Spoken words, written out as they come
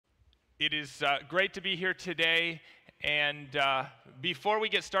It is great to be here today, and before we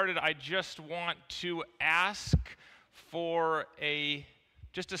get started, I just want to ask for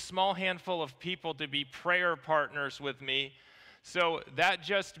just a small handful of people to be prayer partners with me. So that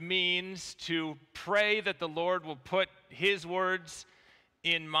just means to pray that the Lord will put His words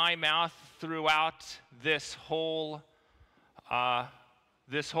in my mouth throughout this whole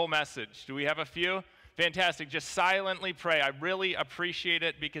message. Do we have a few? Fantastic. Just silently pray. I really appreciate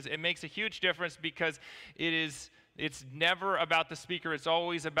it because it makes a huge difference, because it's never about the speaker. It's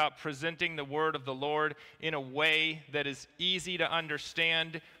always about presenting the word of the Lord in a way that is easy to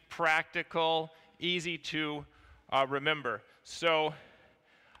understand, practical, easy to remember. So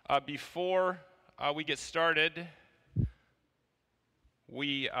before we get started,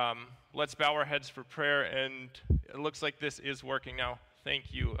 let's bow our heads for prayer, and it looks like this is working now.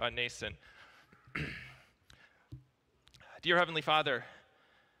 Thank you, Nason. Dear Heavenly Father,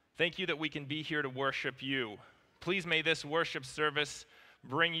 thank you that we can be here to worship you. Please may this worship service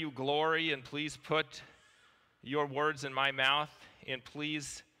bring you glory, and please put your words in my mouth, and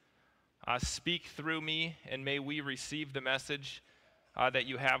please speak through me, and may we receive the message that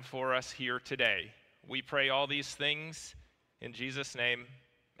you have for us here today. We pray all these things in Jesus' name,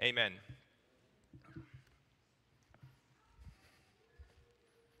 amen.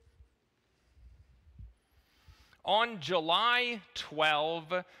 On July 12,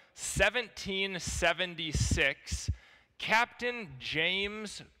 1776, Captain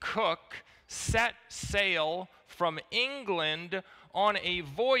James Cook set sail from England on a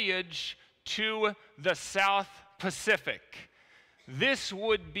voyage to the South Pacific. This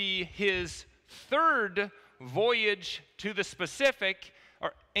would be his third voyage to the Pacific,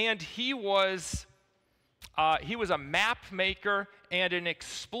 and he was a map maker and an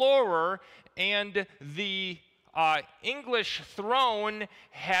explorer, and the English throne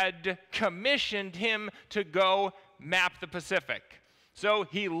had commissioned him to go map the Pacific. So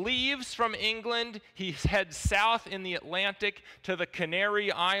he leaves from England, he heads south in the Atlantic to the Canary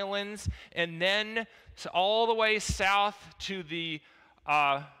Islands, and then all the way south to the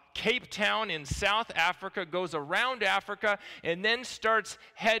Cape Town in South Africa, goes around Africa, and then starts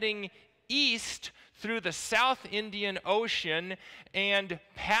heading east through the South Indian Ocean and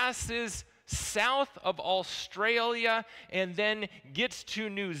passes south of Australia, and then gets to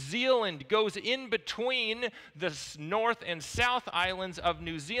New Zealand, goes in between the North and South Islands of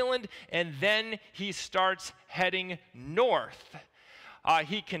New Zealand, and then he starts heading north.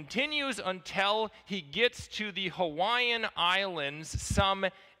 He continues until he gets to the Hawaiian Islands some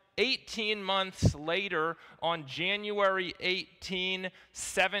 18 months later on January 18,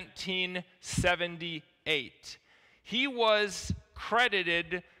 1778. He was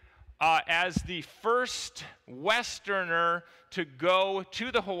credited as the first Westerner to go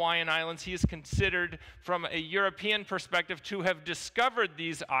to the Hawaiian Islands. He is considered, from a European perspective, to have discovered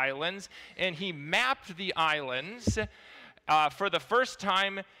these islands, and he mapped the islands for the first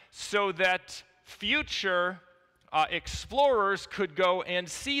time so that future explorers could go and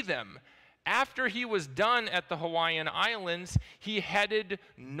see them. After he was done at the Hawaiian Islands, he headed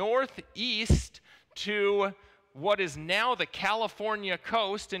northeast to what is now the California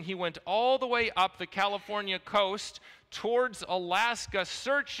coast, and he went all the way up the California coast towards Alaska,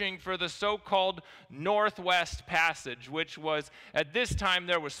 searching for the so-called Northwest Passage, which was, at this time,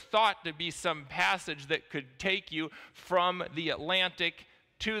 there was thought to be some passage that could take you from the Atlantic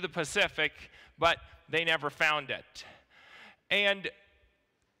to the Pacific, but they never found it. And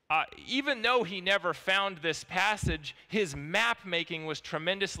even though he never found this passage, his map making was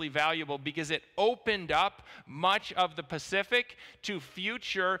tremendously valuable because it opened up much of the Pacific to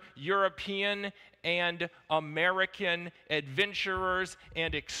future European and American adventurers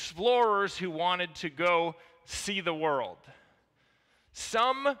and explorers who wanted to go see the world.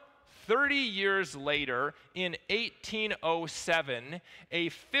 Some 30 years later, in 1807, a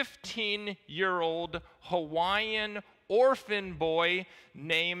 15-year-old Hawaiian orphan boy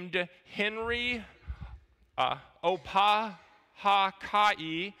named Henry Opahakai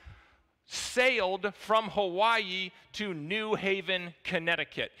sailed from Hawaii to New Haven,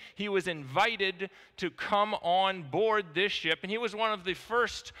 Connecticut. He was invited to come on board this ship, and he was one of the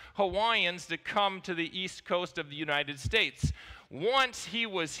first Hawaiians to come to the east coast of the United States. Once he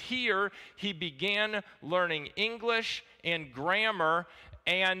was here, he began learning English and grammar,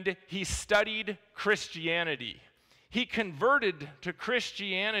 and he studied Christianity. He converted to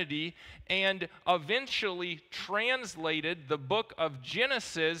Christianity and eventually translated the book of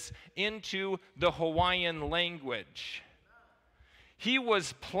Genesis into the Hawaiian language. He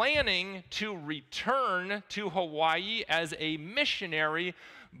was planning to return to Hawaii as a missionary,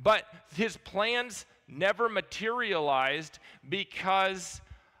 But his plans never materialized because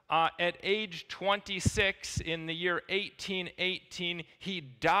at age 26, in the year 1818, he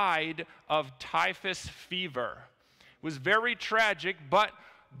died of typhus fever. It was very tragic, but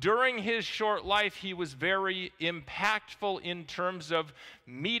during his short life, he was very impactful in terms of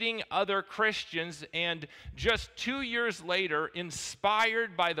meeting other Christians. And just 2 years later,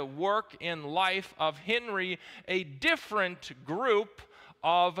 inspired by the work and life of Henry, a different group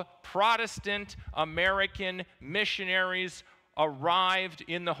of Protestant American missionaries arrived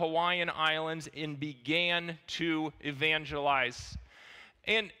in the Hawaiian Islands and began to evangelize.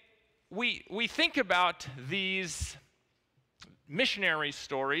 And we think about these missionary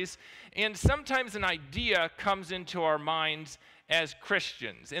stories, and sometimes an idea comes into our minds as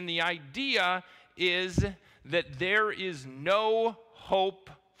Christians. And the idea is that there is no hope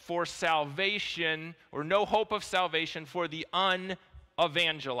for salvation, or no hope of salvation for the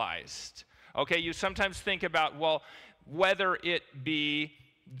unevangelized. Okay, you sometimes think about, well, whether it be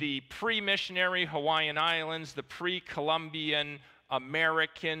the pre-missionary Hawaiian Islands, the pre-Columbian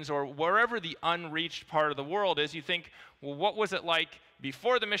Americans, or wherever the unreached part of the world is, you think, well, what was it like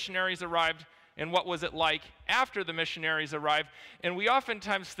before the missionaries arrived, and what was it like after the missionaries arrived? And we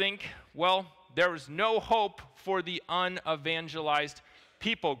oftentimes think, well, there was no hope for the unevangelized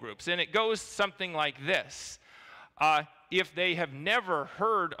people groups. And it goes something like this. If they have never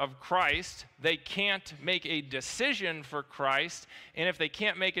heard of Christ, they can't make a decision for Christ. And if they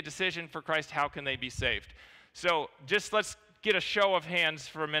can't make a decision for Christ, how can they be saved? So just let's get a show of hands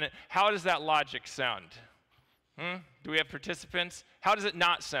for a minute. How does that logic sound? Do we have participants? How does it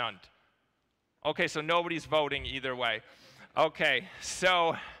not sound? Okay, so nobody's voting either way. Okay,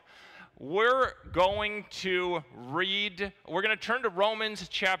 so we're going to turn to Romans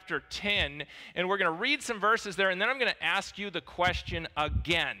chapter 10, and we're going to read some verses there, and then I'm going to ask you the question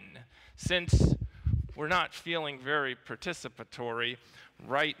again, since we're not feeling very participatory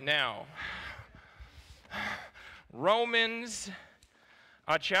right now. Romans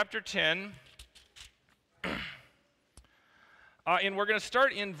chapter 10, and we're going to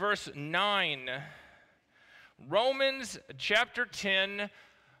start in verse 9. Romans chapter 10,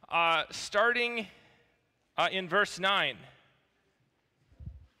 starting in verse 9.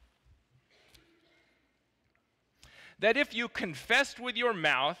 That if you confess with your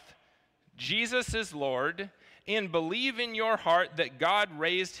mouth Jesus is Lord, and believe in your heart that God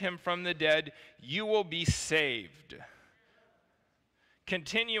raised him from the dead, you will be saved.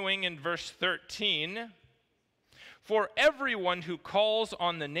 Continuing in verse 13, for everyone who calls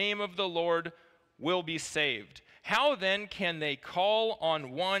on the name of the Lord will be saved. How then can they call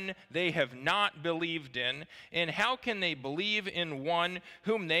on one they have not believed in? And how can they believe in one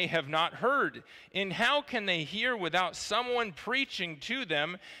whom they have not heard? And how can they hear without someone preaching to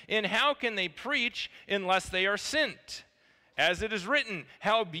them? And how can they preach unless they are sent? As it is written,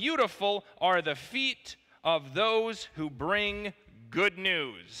 how beautiful are the feet of those who bring good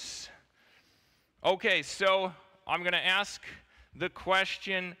news. Okay, so I'm going to ask the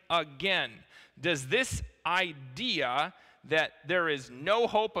question again. Does this idea that there is no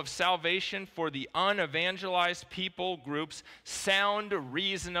hope of salvation for the unevangelized people groups sound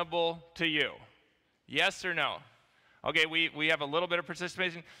reasonable to you? Yes or no? Okay, we have a little bit of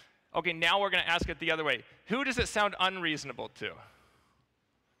participation. Okay, now we're going to ask it the other way. Who does it sound unreasonable to?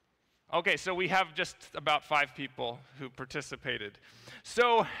 Okay, so we have just about 5 people who participated.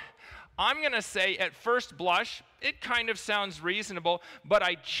 So I'm going to say at first blush, it kind of sounds reasonable, but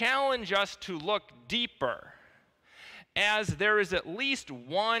I challenge us to look deeper, as there is at least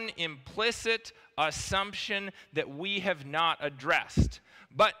one implicit assumption that we have not addressed.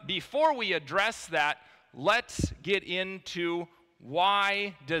 But before we address that, let's get into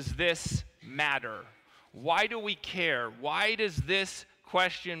why does this matter? Why do we care? Why does this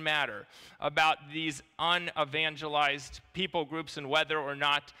question matter about these unevangelized people groups and whether or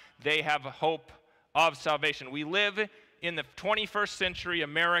not they have a hope of salvation? We live in the 21st century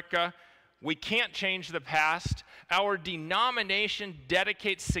America. We can't change the past. Our denomination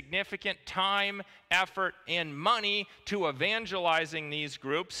dedicates significant time, effort, and money to evangelizing these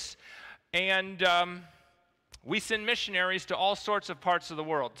groups. And we send missionaries to all sorts of parts of the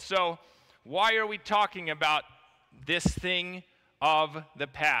world. So why are we talking about this thing of the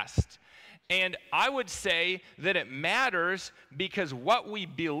past? And I would say that it matters because what we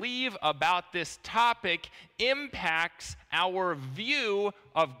believe about this topic impacts our view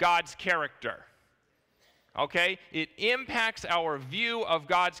of God's character. Okay? It impacts our view of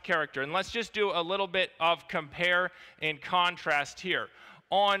God's character. And let's just do a little bit of compare and contrast here.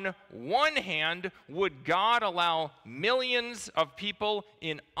 On one hand, would God allow millions of people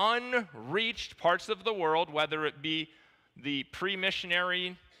in unreached parts of the world, whether it be the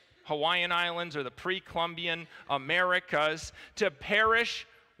pre-missionary Hawaiian Islands or the pre-Columbian Americas, to perish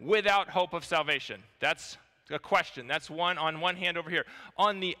without hope of salvation? That's a question. That's one on one hand over here.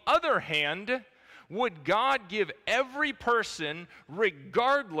 On the other hand, would God give every person,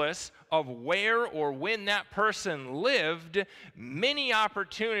 regardless of where or when that person lived, many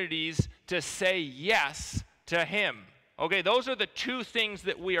opportunities to say yes to him? Okay, those are the two things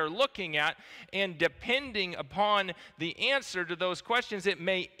that we are looking at, and depending upon the answer to those questions, it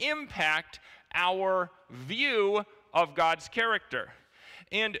may impact our view of God's character.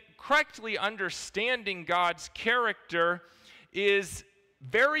 And correctly understanding God's character is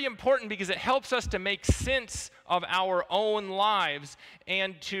very important because it helps us to make sense of our own lives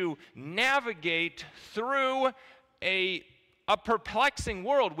and to navigate through a perplexing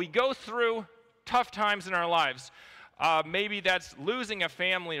world. We go through tough times in our lives. Maybe that's losing a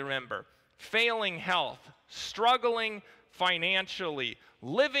family member, failing health, struggling financially,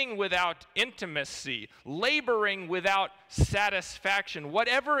 living without intimacy, laboring without satisfaction,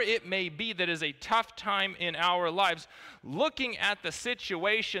 whatever it may be that is a tough time in our lives, looking at the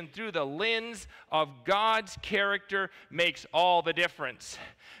situation through the lens of God's character makes all the difference.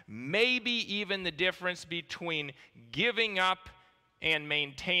 Maybe even the difference between giving up and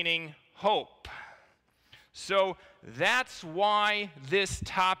maintaining hope. So that's why this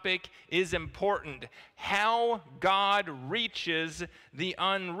topic is important. How God reaches the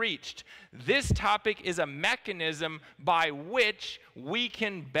unreached. This topic is a mechanism by which we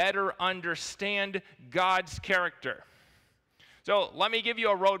can better understand God's character. So let me give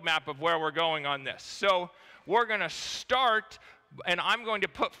you a roadmap of where we're going on this. So we're going to start, and I'm going to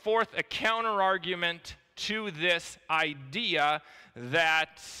put forth a counter-argument to this idea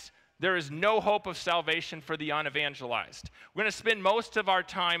that there is no hope of salvation for the unevangelized. We're going to spend most of our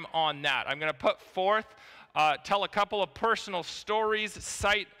time on that. I'm going to put forth, tell a couple of personal stories,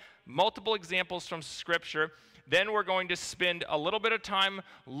 cite multiple examples from Scripture. Then we're going to spend a little bit of time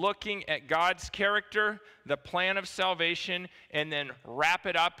looking at God's character, the plan of salvation, and then wrap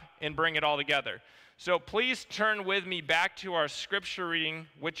it up and bring it all together. So please turn with me back to our Scripture reading,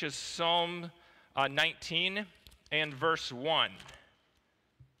 which is Psalm 19 and verse 1.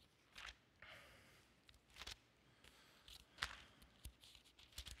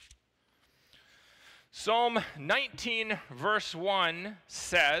 Psalm 19, verse 1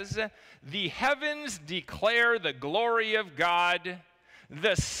 says, "The heavens declare the glory of God,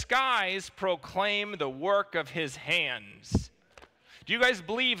 the skies proclaim the work of his hands." Do you guys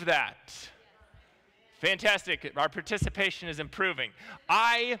believe that? Fantastic. Our participation is improving.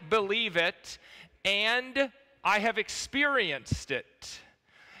 I believe it, and I have experienced it.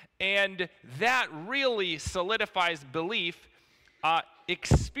 And that really solidifies belief,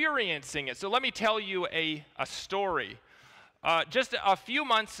 experiencing it. So let me tell you a story. Just a few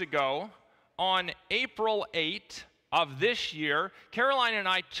months ago, on April 8th of this year, Caroline and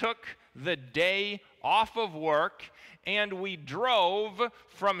I took the day off of work, and we drove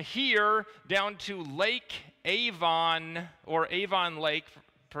from here down to Lake Avon, or Avon Lake,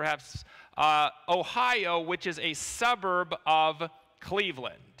 perhaps, Ohio, which is a suburb of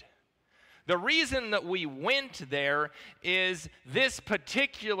Cleveland. The reason that we went there is this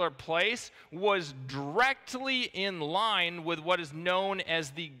particular place was directly in line with what is known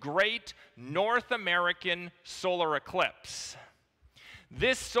as the Great North American Solar Eclipse.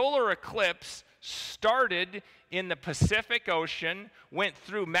 This solar eclipse started in the Pacific Ocean, went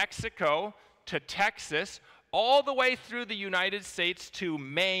through Mexico to Texas, all the way through the United States to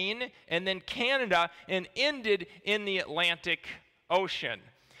Maine, and then Canada, and ended in the Atlantic Ocean.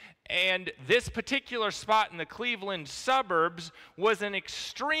 And this particular spot in the Cleveland suburbs was an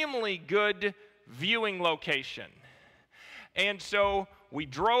extremely good viewing location. And so we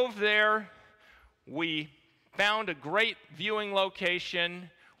drove there, we found a great viewing location,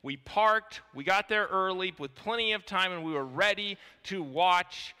 we parked, we got there early with plenty of time, and we were ready to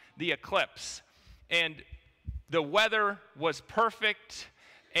watch the eclipse. And the weather was perfect,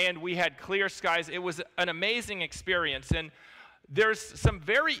 and we had clear skies. It was an amazing experience. And there's some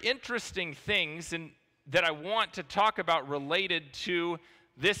very interesting things that I want to talk about related to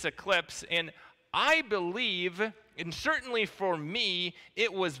this eclipse, and I believe, and certainly for me,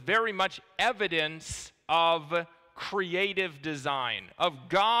 it was very much evidence of creative design, of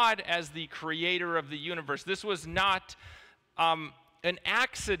God as the creator of the universe. This was not an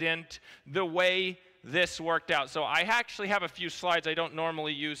accident the way this worked out. So I actually have a few slides. I don't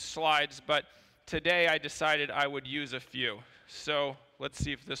normally use slides, but today I decided I would use a few. So Let's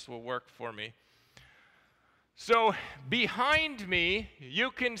see if this will work for me. So behind me, you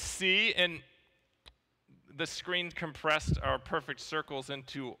can see, and the screen compressed our perfect circles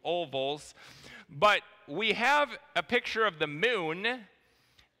into ovals, but we have a picture of the moon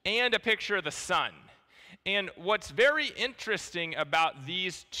and a picture of the sun. And what's very interesting about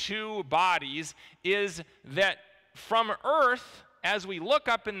these two bodies is that from Earth, as we look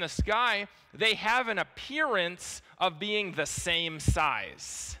up in the sky, they have an appearance of being the same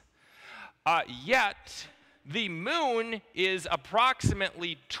size. Yet, the moon is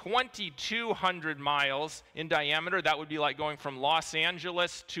approximately 2,200 miles in diameter. That would be like going from Los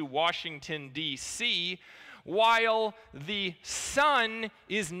Angeles to Washington, D.C., while the sun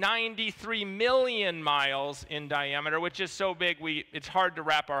is 93 million miles in diameter, which is so big it's hard to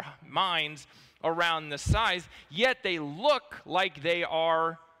wrap our minds around the size, yet they look like they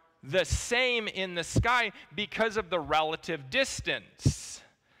are the same in the sky because of the relative distance.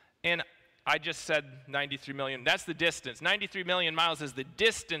 And I just said 93 million. That's the distance. 93 million miles is the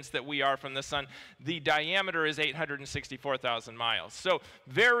distance that we are from the sun. The diameter is 864,000 miles. So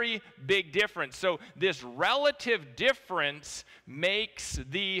very big difference. So this relative difference makes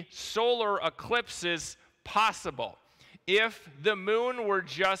the solar eclipses possible. If the moon were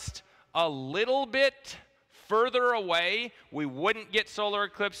just a little bit further away, we wouldn't get solar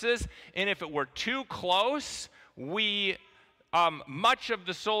eclipses. And if it were too close, much of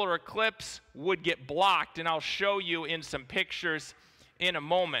the solar eclipse would get blocked, and I'll show you in some pictures in a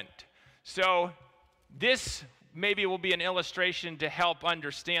moment. So this maybe will be an illustration to help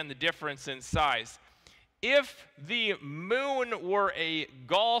understand the difference in size. If the moon were a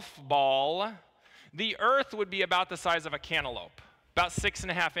golf ball, the Earth would be about the size of a cantaloupe, about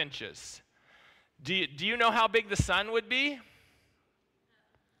 6.5 inches. Do you know how big the sun would be?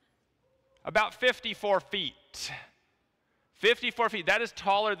 About 54 feet. 54 feet, that is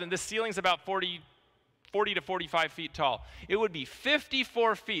taller than the ceiling's about 40 to 45 feet tall. It would be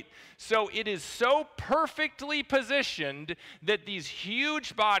 54 feet. So it is so perfectly positioned that these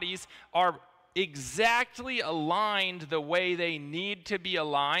huge bodies are exactly aligned the way they need to be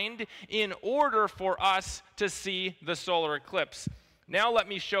aligned in order for us to see the solar eclipse. Now let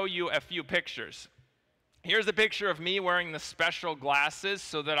me show you a few pictures. Here's a picture of me wearing the special glasses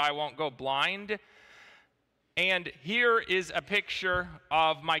so that I won't go blind. And here is a picture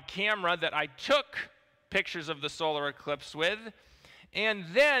of my camera that I took pictures of the solar eclipse with. And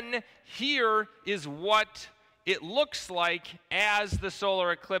then here is what it looks like as the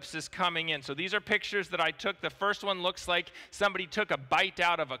solar eclipse is coming in. So these are pictures that I took. The first one looks like somebody took a bite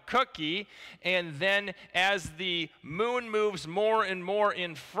out of a cookie. And then as the moon moves more and more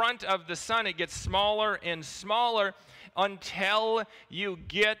in front of the sun, it gets smaller and smaller until you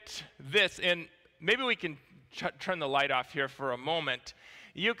get this. And maybe we can turn the light off here for a moment.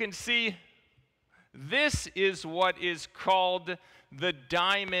 You can see this is what is called the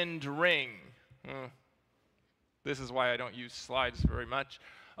diamond ring. This is why I don't use slides very much.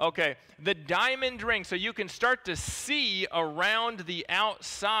 Okay, the diamond ring. So you can start to see around the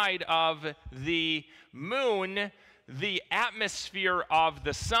outside of the moon the atmosphere of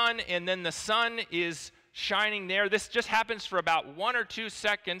the sun, and then the sun is shining there. This just happens for about 1 or 2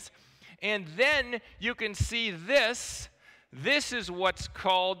 seconds. And then you can see this. This is what's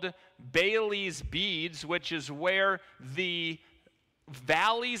called Bailey's beads, which is where the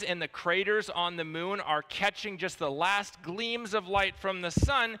valleys and the craters on the moon are catching just the last gleams of light from the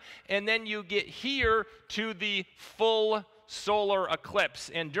sun. And then you get here to the full solar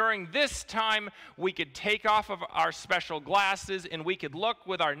eclipse. And during this time, we could take off of our special glasses and we could look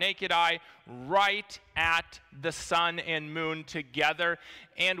with our naked eye right at the sun and moon together.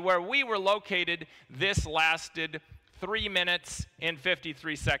 And where we were located, this lasted 3 minutes and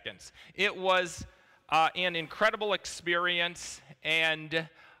 53 seconds. It was an incredible experience, and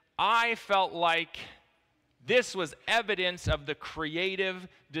I felt like this was evidence of the creative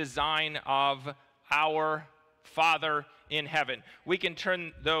design of our Father in heaven. We can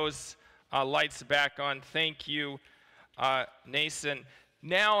turn those lights back on. Thank you, Nason.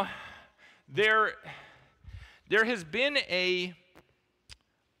 Now, there has been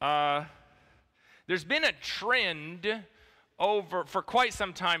there's been a trend for quite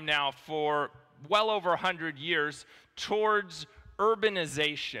some time now, for well over 100 years, towards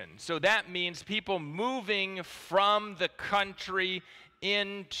urbanization. So that means people moving from the country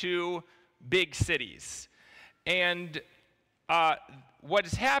into big cities. And what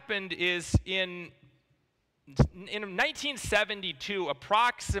has happened is in 1972,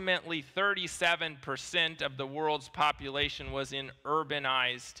 approximately 37% of the world's population was in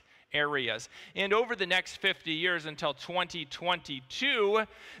urbanized areas. And over the next 50 years until 2022,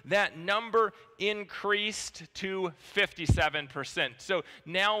 that number increased to 57%. So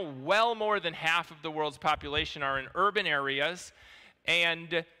now well more than half of the world's population are in urban areas,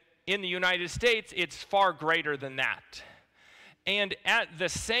 and in the United States, it's far greater than that. And at the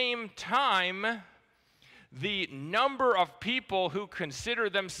same time, the number of people who consider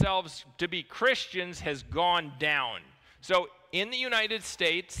themselves to be Christians has gone down. So in the United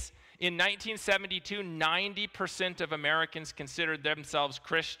States, in 1972, 90% of Americans considered themselves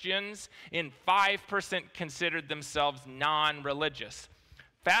Christians, and 5% considered themselves non-religious.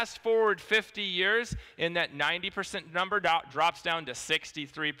 Fast forward 50 years, and that 90% number drops down to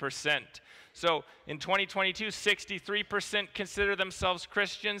 63%. So in 2022, 63% consider themselves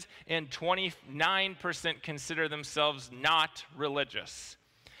Christians, and 29% consider themselves not religious.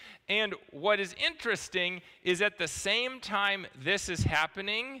 And what is interesting is at the same time this is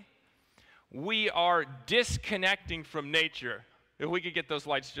happening, we are disconnecting from nature. If we could get those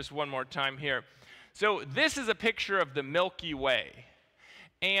lights just one more time here. So this is a picture of the Milky Way.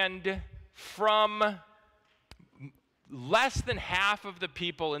 And from less than half of the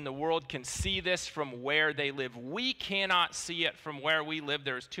people in the world can see this from where they live. We cannot see it from where we live.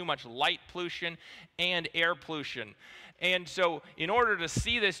 There is too much light pollution and air pollution. And so in order to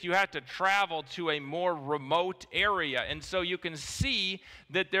see this, you have to travel to a more remote area. And so you can see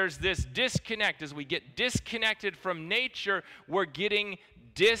that there's this disconnect. As we get disconnected from nature, we're getting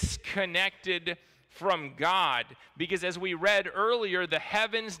disconnected from God. Because as we read earlier, the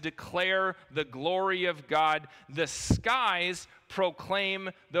heavens declare the glory of God. The skies proclaim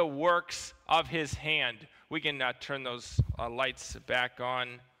the works of his hand. We can turn those lights back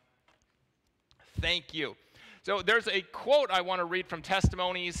on. Thank you. So there's a quote I want to read from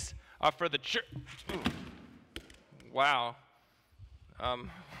Testimonies for the Church. Wow.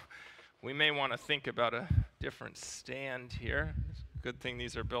 We may want to think about a different stand here. Good thing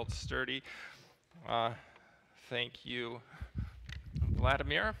these are built sturdy. Thank you,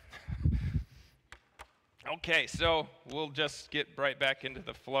 Vladimir. Okay, so we'll just get right back into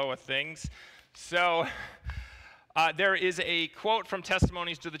the flow of things. So there is a quote from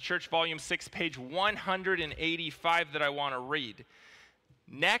Testimonies to the Church, Volume 6, page 185 that I want to read.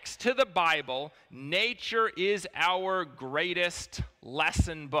 Next to the Bible, nature is our greatest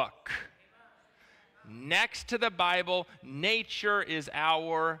lesson book. Next to the Bible, nature is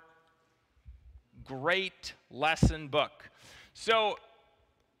our great lesson book. So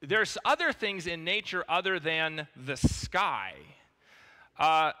there's other things in nature other than the sky.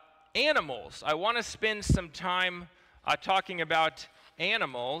 Animals. I want to spend some time talking about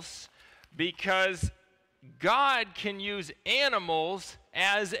animals because God can use animals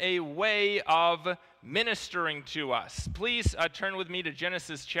as a way of ministering to us. Please turn with me to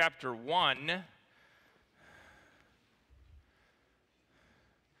Genesis chapter 1.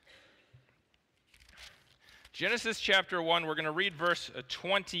 Genesis chapter 1, we're going to read verse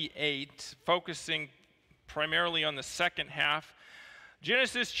 28, focusing primarily on the second half.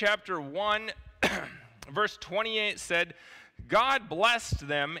 Genesis chapter 1, verse 28 said, God blessed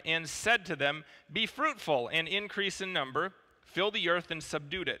them and said to them, be fruitful and increase in number, fill the earth and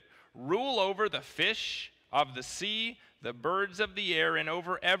subdue it. Rule over the fish of the sea, the birds of the air, and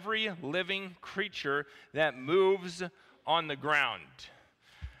over every living creature that moves on the ground.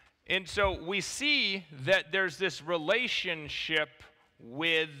 And so we see that there's this relationship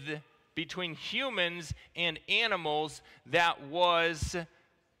between humans and animals that was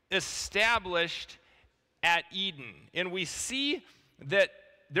established at Eden. And we see that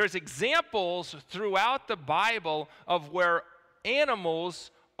there's examples throughout the Bible of where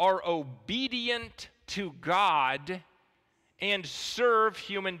animals are obedient to God and serve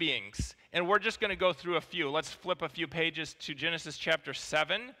human beings. And we're just going to go through a few. Let's flip a few pages to Genesis chapter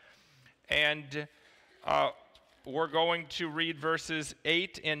 7. And we're going to read verses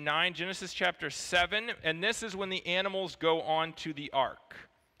 8 and 9. Genesis chapter 7, and this is when the animals go on to the ark.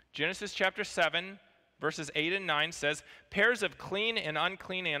 Genesis chapter 7, verses 8 and 9 says, pairs of clean and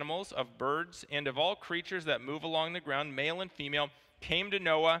unclean animals, of birds, and of all creatures that move along the ground, male and female, came to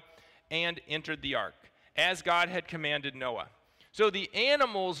Noah and entered the ark, as God had commanded Noah. So the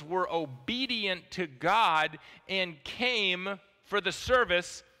animals were obedient to God and came for the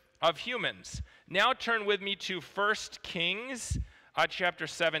service of humans. Now turn with me to 1 Kings chapter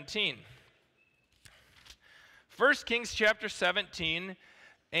 17. 1 Kings chapter 17,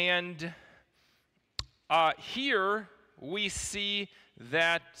 and here we see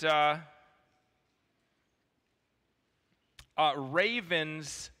that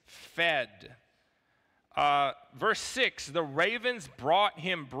ravens fed Verse 6, the ravens brought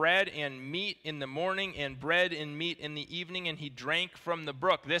him bread and meat in the morning and bread and meat in the evening, and he drank from the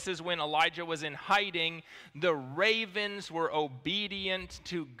brook. This is when Elijah was in hiding. The ravens were obedient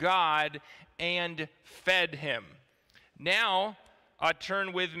to God and fed him. Now,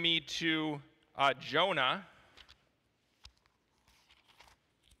 turn with me to Jonah.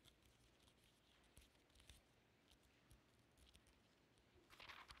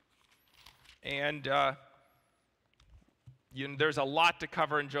 And there's a lot to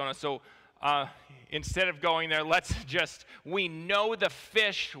cover in Jonah. So instead of going there, we know the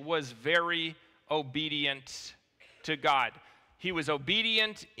fish was very obedient to God. He was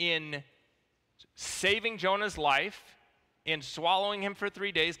obedient in saving Jonah's life, in swallowing him for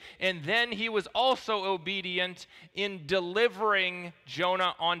 3 days, and then he was also obedient in delivering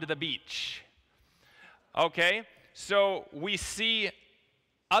Jonah onto the beach. Okay, so we see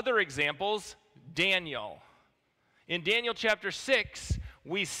other examples. Daniel. In Daniel chapter 6,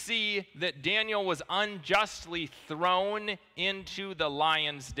 we see that Daniel was unjustly thrown into the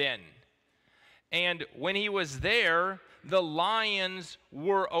lion's den. And when he was there, the lions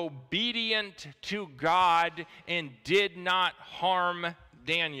were obedient to God and did not harm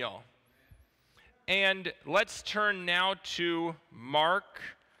Daniel. And let's turn now to Mark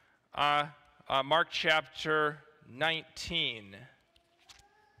chapter 19.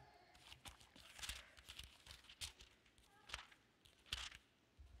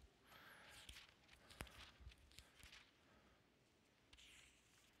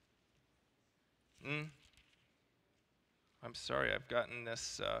 I'm sorry, I've gotten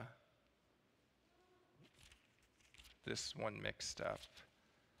this one mixed up.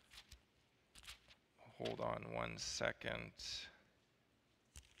 Hold on 1 second.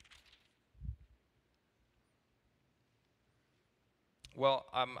 Well,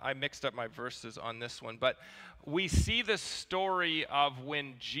 I mixed up my verses on this one, but we see the story of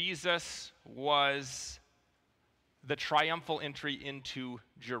when Jesus was the triumphal entry into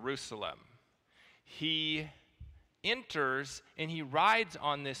Jerusalem. He enters and he rides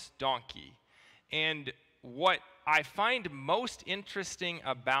on this donkey. And what I find most interesting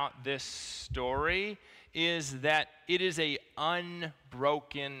about this story is that it is an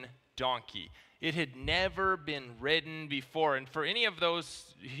unbroken donkey. It had never been ridden before. And for any of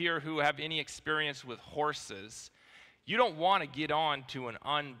those here who have any experience with horses, you don't want to get on to an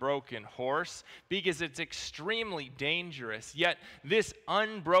unbroken horse because it's extremely dangerous. Yet this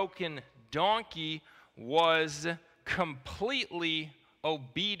unbroken donkey was completely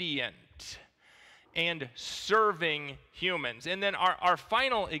obedient and serving humans. And then our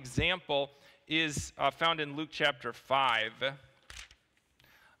final example is found in Luke chapter 5.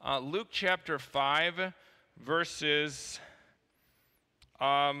 Luke chapter 5, verses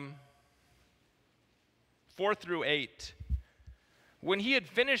 4 through 8. When he had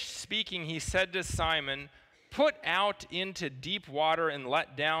finished speaking, he said to Simon, "Put out into deep water and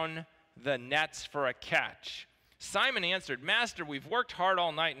let down the nets for a catch." Simon answered, "Master, we've worked hard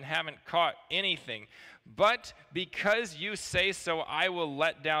all night and haven't caught anything. But because you say so, I will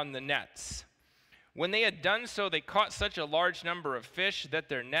let down the nets." When they had done so, they caught such a large number of fish that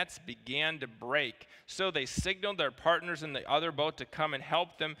their nets began to break. So they signaled their partners in the other boat to come and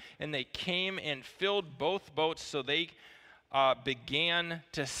help them, and they came and filled both boats, so they began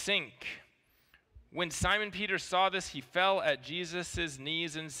to sink. When Simon Peter saw this, he fell at Jesus'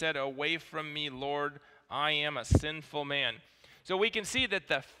 knees and said, "Away from me, Lord, I am a sinful man." So we can see that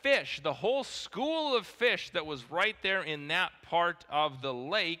the fish, the whole school of fish that was right there in that part of the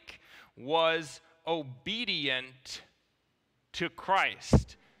lake, was obedient to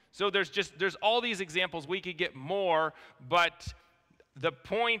Christ. So there's all these examples. We could get more, but the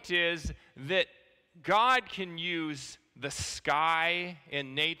point is that God can use the sky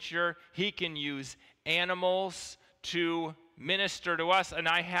and nature. He can use animals to minister to us. And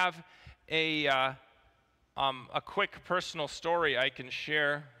I have a quick personal story I can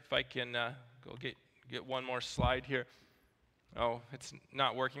share. If I can go get one more slide here. Oh, it's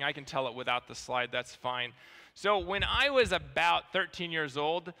not working. I can tell it without the slide. That's fine. So when I was about 13 years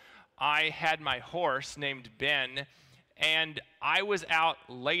old, I had my horse named Ben, and I was out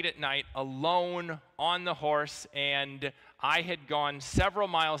late at night alone on the horse, and I had gone several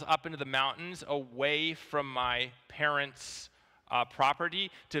miles up into the mountains away from my parents' property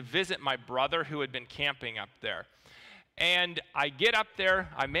to visit my brother who had been camping up there. And I get up there.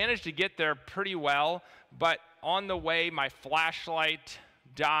 I managed to get there pretty well, but on the way, my flashlight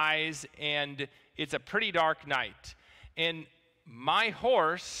dies, and it's a pretty dark night. And my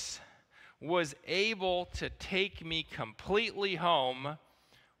horse was able to take me completely home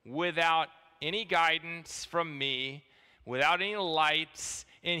without any guidance from me, without any lights,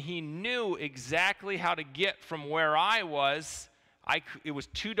 and he knew exactly how to get from where I was. It was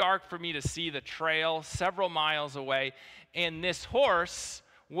too dark for me to see the trail several miles away, and this horse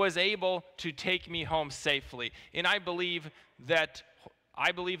was able to take me home safely. And I believe that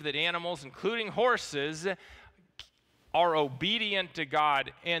animals, including horses, are obedient to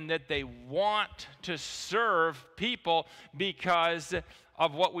God, and that they want to serve people because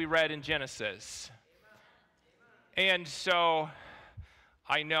of what we read in Genesis. And so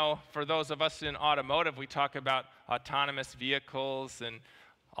I know for those of us in automotive, we talk about autonomous vehicles and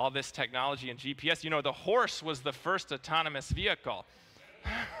all this technology and GPS. You know, the horse was the first autonomous vehicle.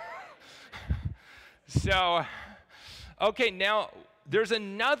 So, okay, now there's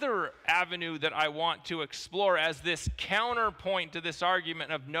another avenue that I want to explore as this counterpoint to this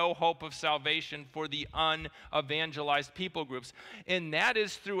argument of no hope of salvation for the unevangelized people groups. And that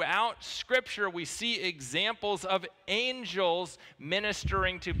is throughout Scripture we see examples of angels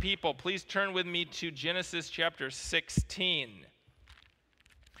ministering to people. Please turn with me to Genesis chapter 16.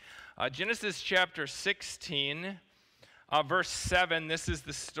 Genesis chapter 16, verse 7, this is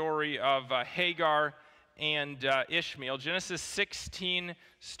the story of Hagar and Ishmael. Genesis 16,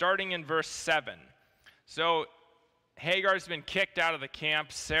 starting in verse 7. So Hagar's been kicked out of the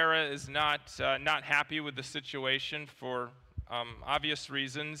camp. Sarah is not happy with the situation for obvious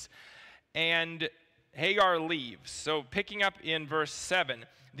reasons. And Hagar leaves. So picking up in verse 7,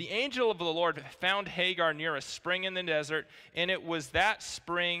 the angel of the Lord found Hagar near a spring in the desert, and it was that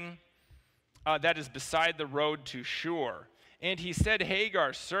spring that is beside the road to Shur. And he said,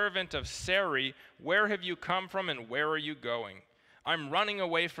 Hagar, servant of Sarai, where have you come from and where are you going? I'm running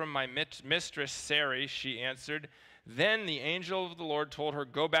away from my mistress Sarai, she answered. Then the angel of the Lord told her,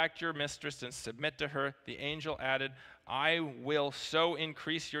 go back to your mistress and submit to her. The angel added, I will so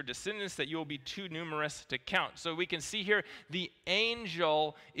increase your descendants that you will be too numerous to count. So we can see here the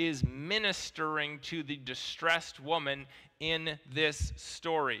angel is ministering to the distressed woman in this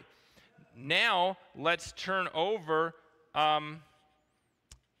story. Now let's turn over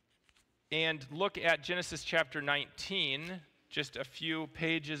and look at Genesis chapter 19, just a few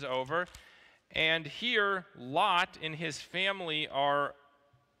pages over. And here, Lot and his family are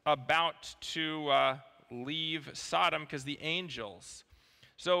about to leave Sodom because the angels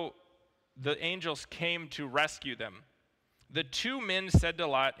came to rescue them. The two men said to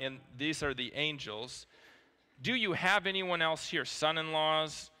Lot, and these are the angels, do you have anyone else here,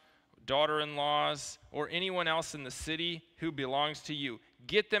 son-in-laws, daughter-in-laws, or anyone else in the city who belongs to you?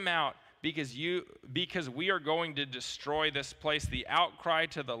 Get them out, because we are going to destroy this place. The outcry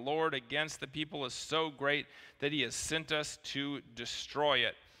to the Lord against the people is so great that he has sent us to destroy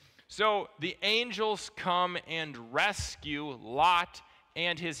it. So the angels come and rescue Lot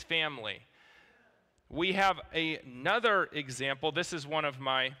and his family. We have another example. This is one of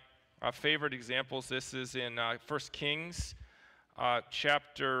my favorite examples. This is in 1 Kings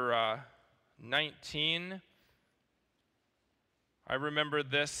chapter 19. I remember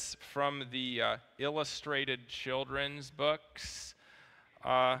this from the illustrated children's books.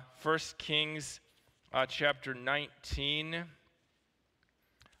 1 Kings chapter 19,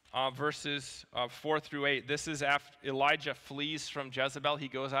 verses 4 through 8. This is after Elijah flees from Jezebel. He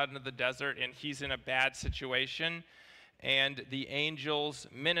goes out into the desert, and he's in a bad situation, and the angels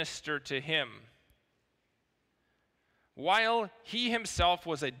minister to him. While he himself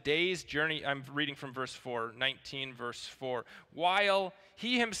was a day's journey, I'm reading from verse 4, 19 verse 4. While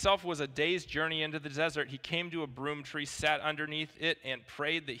he himself was a day's journey into the desert, he came to a broom tree, sat underneath it, and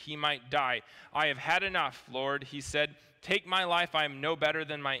prayed that he might die. I have had enough, Lord, he said. Take my life, I am no better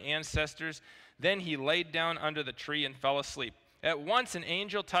than my ancestors. Then he laid down under the tree and fell asleep. At once an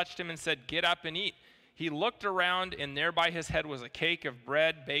angel touched him and said, get up and eat. He looked around, and there by his head was a cake of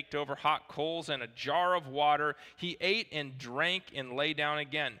bread baked over hot coals and a jar of water. He ate and drank and lay down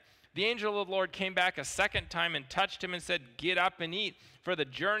again. The angel of the Lord came back a second time and touched him and said, get up and eat, for the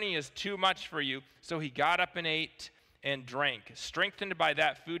journey is too much for you. So he got up and ate and drank. Strengthened by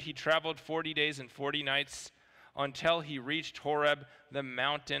that food, he traveled 40 days and 40 nights until he reached Horeb, the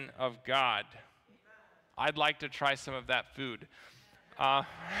mountain of God. I'd like to try some of that food.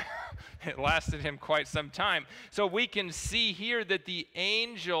 It lasted him quite some time. So we can see here that the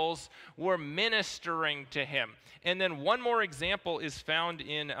angels were ministering to him. And then one more example is found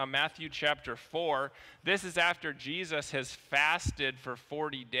in Matthew chapter 4. This is after Jesus has fasted for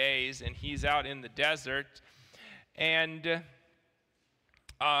 40 days, and he's out in the desert. And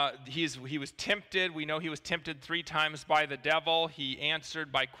he was tempted. We know he was tempted 3 times by the devil. He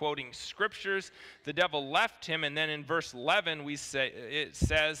answered by quoting scriptures. The devil left him, and then in verse 11 it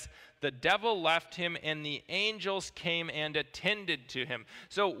says, the devil left him, and the angels came and attended to him.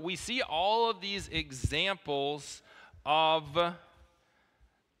 So we see all of these examples of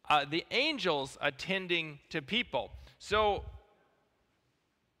the angels attending to people. So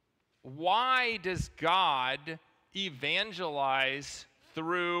why does God evangelize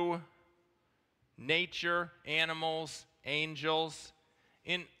through nature, animals, angels?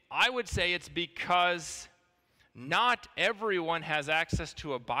 And I would say it's because not everyone has access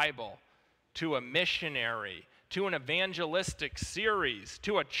to a Bible, to a missionary, to an evangelistic series,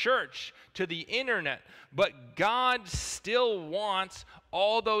 to a church, to the internet. But God still wants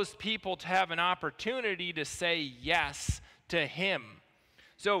all those people to have an opportunity to say yes to Him.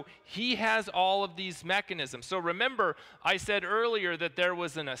 So He has all of these mechanisms. So remember, I said earlier that there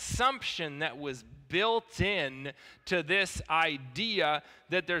was an assumption that was built in to this idea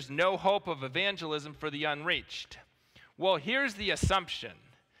that there's no hope of evangelism for the unreached. Well, here's the assumption,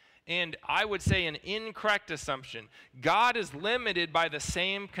 and I would say an incorrect assumption. God is limited by the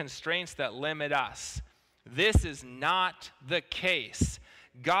same constraints that limit us. This is not the case.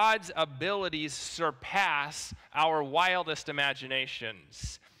 God's abilities surpass our wildest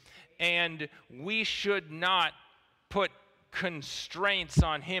imaginations, and we should not put constraints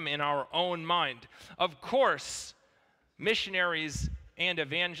on Him in our own mind. Of course, missionaries and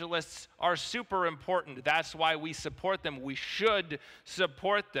evangelists are super important. That's why we support them. We should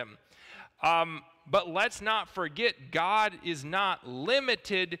support them. But let's not forget, God is not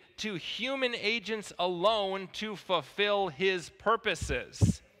limited to human agents alone to fulfill His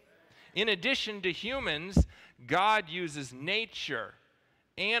purposes. In addition to humans, God uses nature,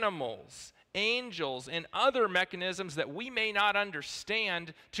 animals, angels, and other mechanisms that we may not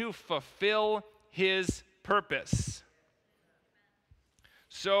understand to fulfill His purpose.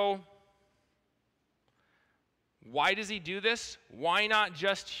 So, why does He do this? Why not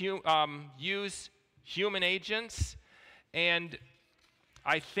just use human agents? And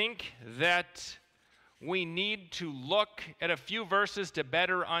I think that we need to look at a few verses to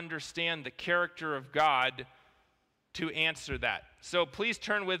better understand the character of God to answer that. So please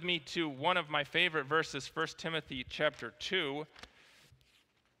turn with me to one of my favorite verses, 1 Timothy chapter 2.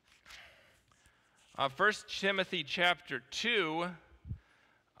 1 Timothy chapter 2,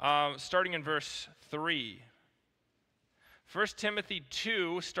 starting in verse 3. 1 Timothy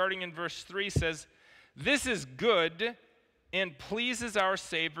 2, starting in verse 3 says, "This is good and pleases our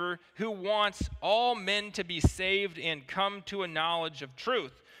Savior, who wants all men to be saved and come to a knowledge of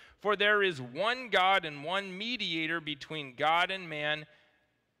truth. For there is one God and one mediator between God and man,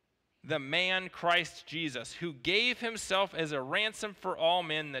 the man Christ Jesus, who gave Himself as a ransom for all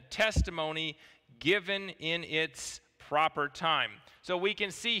men, the testimony given in its proper time." So we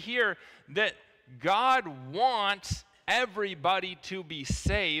can see here that God wants everybody to be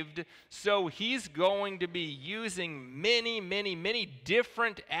saved, so He's going to be using many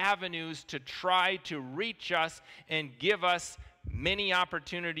different avenues to try to reach us and give us many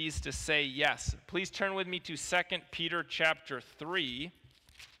opportunities to say yes. Please turn with me to 2 Peter chapter 3.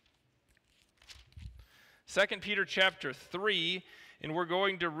 2 Peter chapter 3, and we're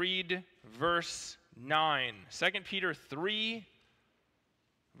going to read verse 9. 2 Peter 3,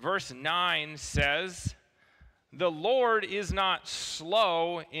 verse 9 says, "The Lord is not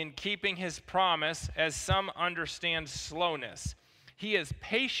slow in keeping His promise, as some understand slowness. He is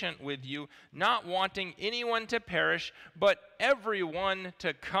patient with you, not wanting anyone to perish, but everyone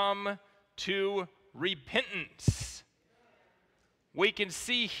to come to repentance." We can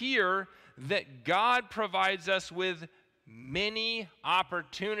see here that God provides us with many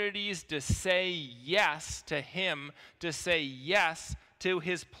opportunities to say yes to Him, to say yes to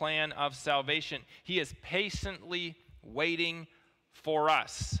His plan of salvation. He is patiently waiting for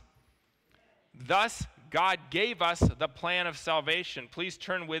us. Thus, God gave us the plan of salvation. Please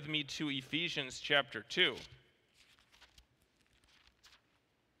turn with me to Ephesians chapter 2.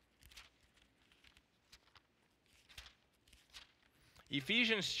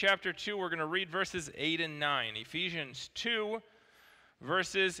 Ephesians chapter 2, we're going to read verses 8 and 9. Ephesians 2,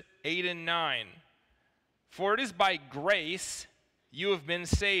 verses 8 and 9. "For it is by grace you have been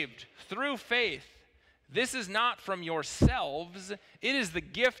saved, through faith. This is not from yourselves, it is the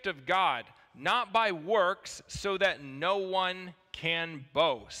gift of God, not by works, so that no one can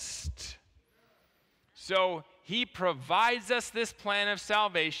boast." So He provides us this plan of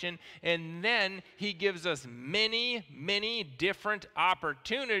salvation, and then He gives us many different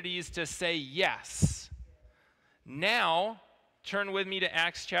opportunities to say yes. Now, turn with me to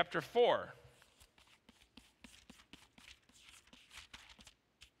Acts chapter 4.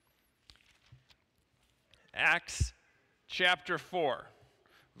 Acts chapter 4,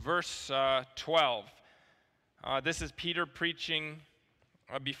 verse 12. This is Peter preaching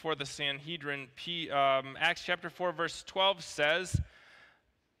before the Sanhedrin. Acts chapter 4, verse 12 says,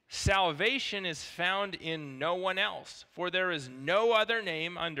 "Salvation is found in no one else, for there is no other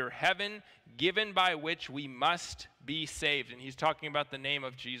name under heaven given by which we must be saved." And he's talking about the name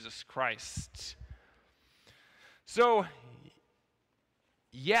of Jesus Christ. So,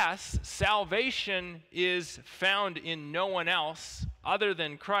 yes, salvation is found in no one else other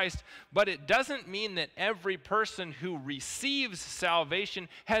than Christ, but it doesn't mean that every person who receives salvation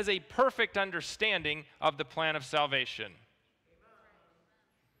has a perfect understanding of the plan of salvation.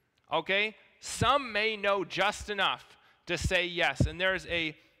 Okay? Some may know just enough to say yes. And there's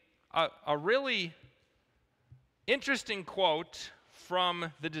a really interesting quote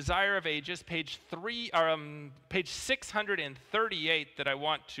from The Desire of Ages, page 638, that I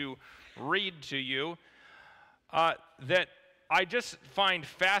want to read to you, that I just find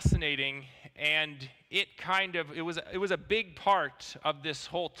fascinating, and it was a big part of this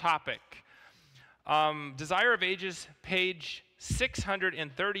whole topic. Desire of Ages, page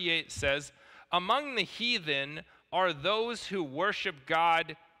 638 says, "Among the heathen are those who worship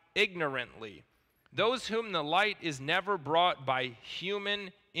God ignorantly, those whom the light is never brought by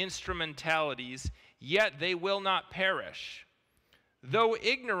human instrumentalities, yet they will not perish. Though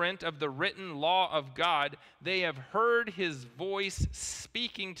ignorant of the written law of God, they have heard his voice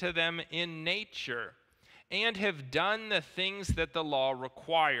speaking to them in nature, and have done the things that the law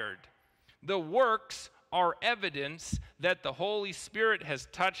required. The works are evidence that the Holy Spirit has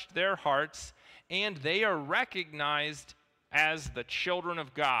touched their hearts, and they are recognized as the children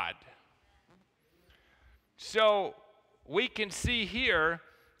of God." So we can see here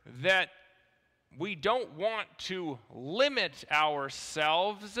that we don't want to limit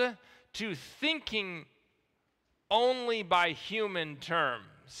ourselves to thinking only by human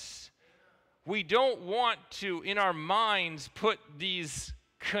terms. We don't want to, in our minds, put these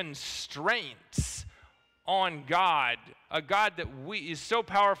constraints on God, a God that is so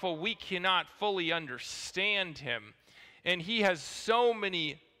powerful we cannot fully understand him. And he has so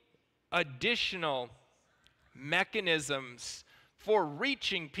many additional mechanisms for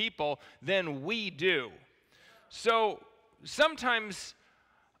reaching people than we do. So sometimes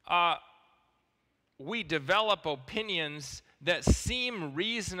we develop opinions that seem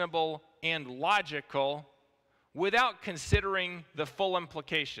reasonable and logical without considering the full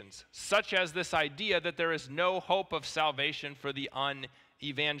implications, such as this idea that there is no hope of salvation for the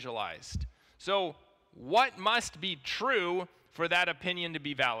unevangelized. So, what must be true for that opinion to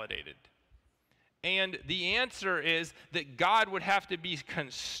be validated? And the answer is that God would have to be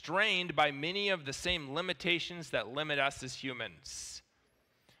constrained by many of the same limitations that limit us as humans,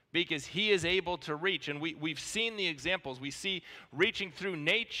 because he is able to reach. And we've seen the examples. We see reaching through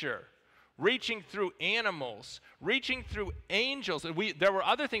nature, reaching through animals, reaching through angels. And there were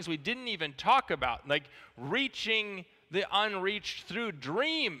other things we didn't even talk about, like reaching the unreached through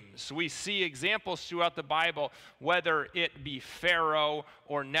dreams. We see examples throughout the Bible, whether it be Pharaoh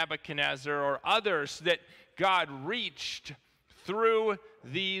or Nebuchadnezzar or others, that God reached through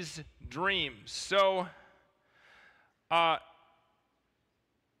these dreams. So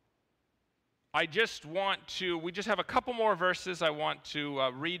we just have a couple more verses I want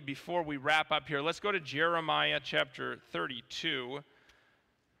to read before we wrap up here. Let's go to Jeremiah chapter 32.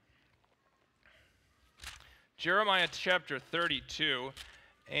 Jeremiah chapter 32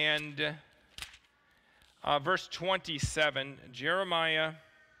 and verse 27. Jeremiah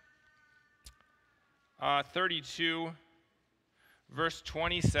 32, verse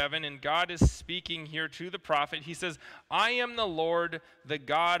 27, and God is speaking here to the prophet. He says, "I am the Lord, the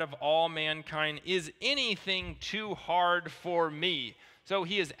God of all mankind. Is anything too hard for me?" So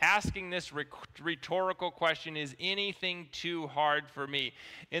he is asking this rhetorical question, is anything too hard for me?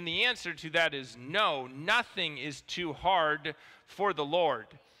 And the answer to that is no, nothing is too hard for the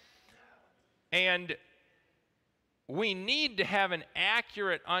Lord. And we need to have an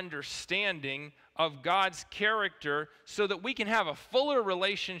accurate understanding of God's character so that we can have a fuller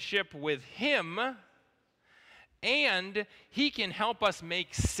relationship with him, and he can help us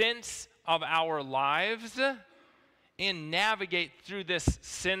make sense of our lives and navigate through this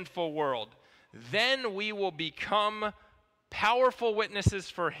sinful world. Then we will become powerful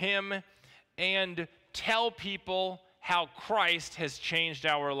witnesses for him and tell people how Christ has changed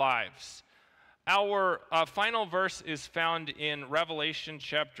our lives. Our final verse is found in Revelation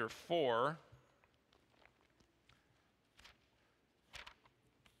chapter 4.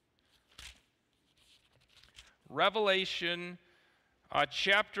 Revelation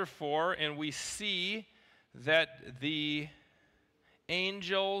chapter 4, and we see that the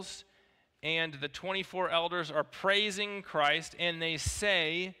angels and the 24 elders are praising Christ, and they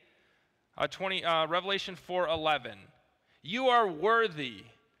say, Revelation 4:11, "You are worthy,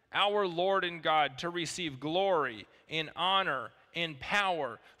 our Lord and God, to receive glory and honor and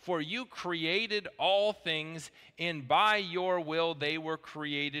power, for you created all things, and by your will they were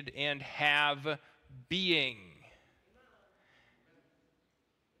created and have being."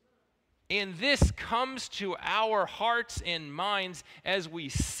 And this comes to our hearts and minds as we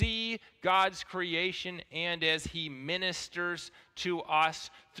see God's creation and as he ministers to us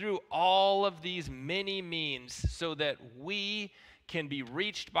through all of these many means so that we can be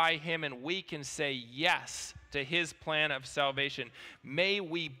reached by him and we can say yes to his plan of salvation. May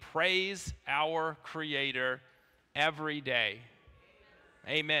we praise our Creator every day.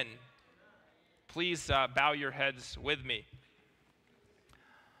 Amen. Please bow your heads with me.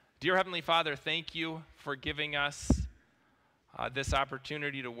 Dear Heavenly Father, thank you for giving us this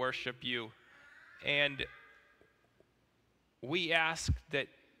opportunity to worship you. And we ask that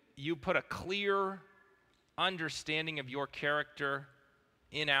you put a clear understanding of your character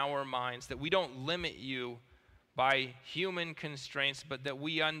in our minds, that we don't limit you by human constraints, but that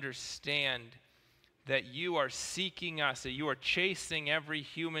we understand that you are seeking us, that you are chasing every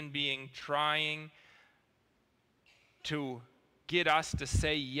human being, trying to get us to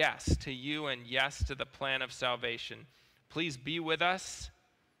say yes to you and yes to the plan of salvation. Please be with us.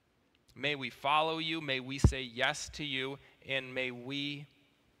 May we follow you. May we say yes to you. And may we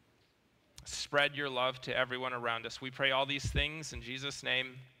spread your love to everyone around us. We pray all these things in Jesus'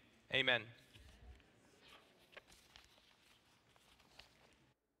 name. Amen.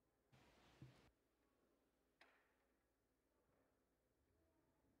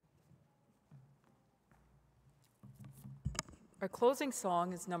 Our closing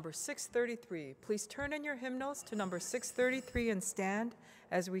song is number 633. Please turn in your hymnals to number 633 and stand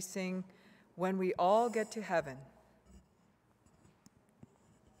as we sing, "When We All Get to Heaven."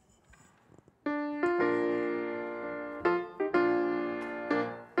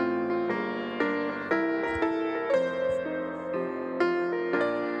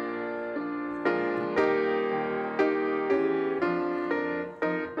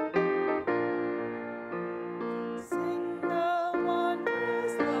 Mercy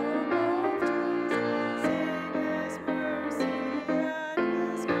and his grace,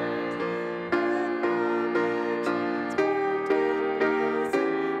 and the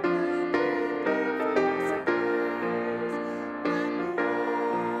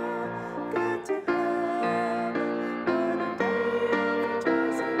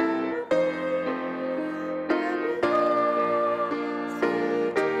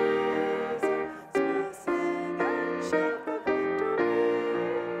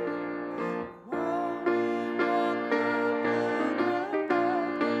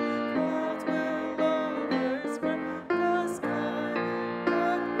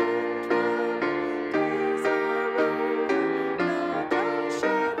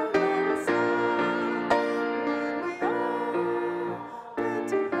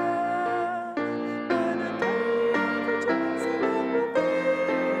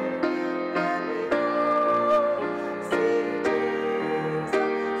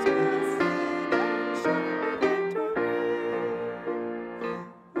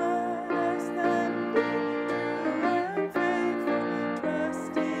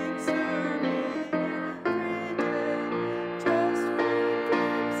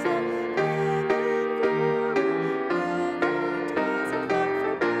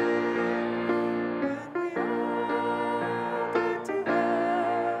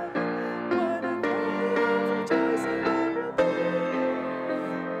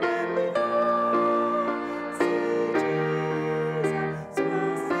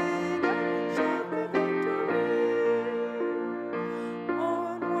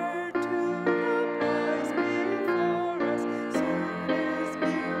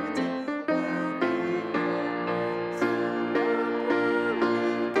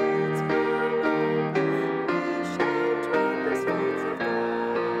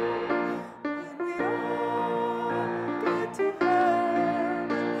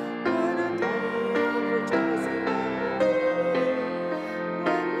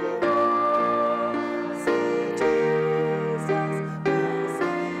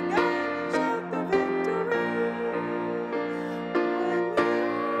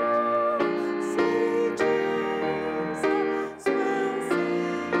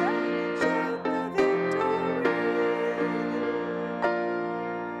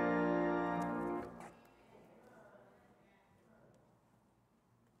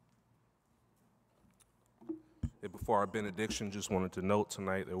Before our benediction, just wanted to note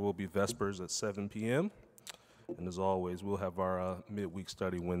tonight there will be Vespers at 7 p.m. And as always, we'll have our midweek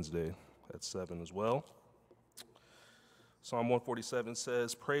study Wednesday at 7 as well. Psalm 147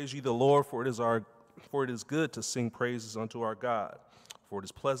 says, "Praise ye the Lord, for it is good to sing praises unto our God, for it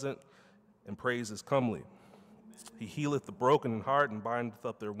is pleasant, and praise is comely. He healeth the broken in heart, and bindeth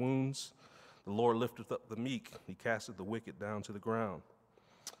up their wounds. The Lord lifteth up the meek, he casteth the wicked down to the ground.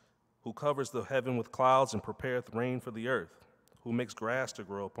 Who covers the heaven with clouds, and prepareth rain for the earth, who makes grass to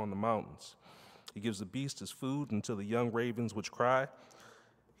grow upon the mountains. He gives the beast his food, and to the young ravens which cry.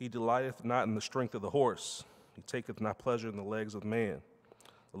 He delighteth not in the strength of the horse. He taketh not pleasure in the legs of man.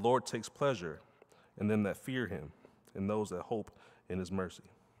 The Lord takes pleasure in them that fear him, and those that hope in his mercy."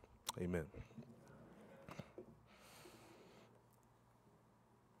 Amen.